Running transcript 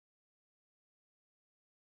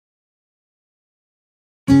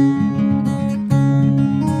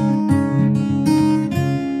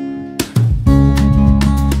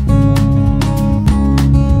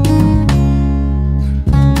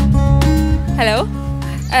Hello,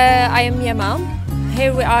 I am Yama.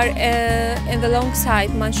 Here we are in the long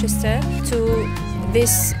side Manchester to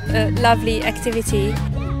this lovely activity.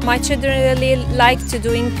 My children really like to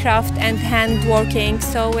doing craft and hand working,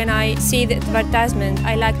 so when I see the advertisement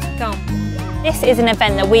I like to come. This is an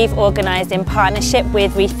event that we've organised in partnership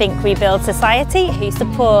with Rethink Rebuild Society, who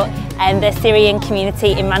support the Syrian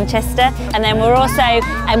community in Manchester. And then we're also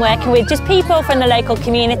working with just people from the local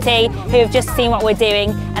community who have just seen what we're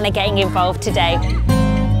doing and are getting involved today.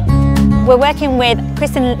 We're working with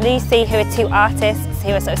Chris and Lucy, who are two artists who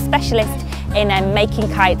are sort of specialists in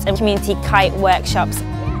making kites and community kite workshops.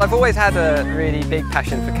 I've always had a really big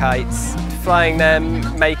passion for kites, flying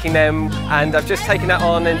them, making them, and I've just taken that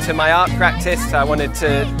on into my art practice. So I wanted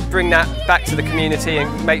to bring that back to the community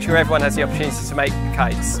and make sure everyone has the opportunity to make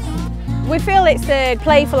kites. We feel it's a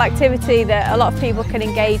playful activity that a lot of people can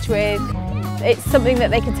engage with. It's something that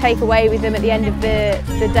they can take away with them at the end of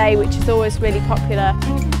the day, which is always really popular.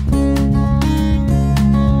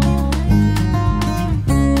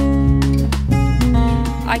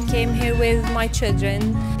 I came here with my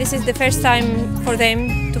children. This is the first time for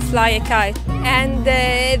them to fly a kite. And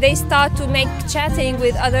they start to make chatting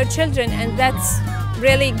with other children, and that's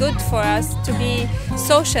really good for us to be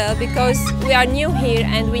social, because we are new here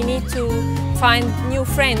and we need to find new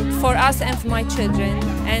friends for us and for my children,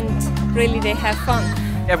 and really they have fun.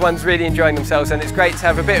 Everyone's really enjoying themselves, and it's great to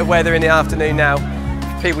have a bit of weather in the afternoon now.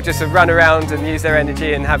 People just run around and use their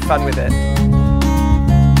energy and have fun with it.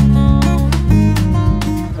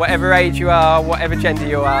 Whatever age you are, whatever gender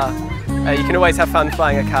you are, you can always have fun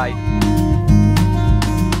flying a kite.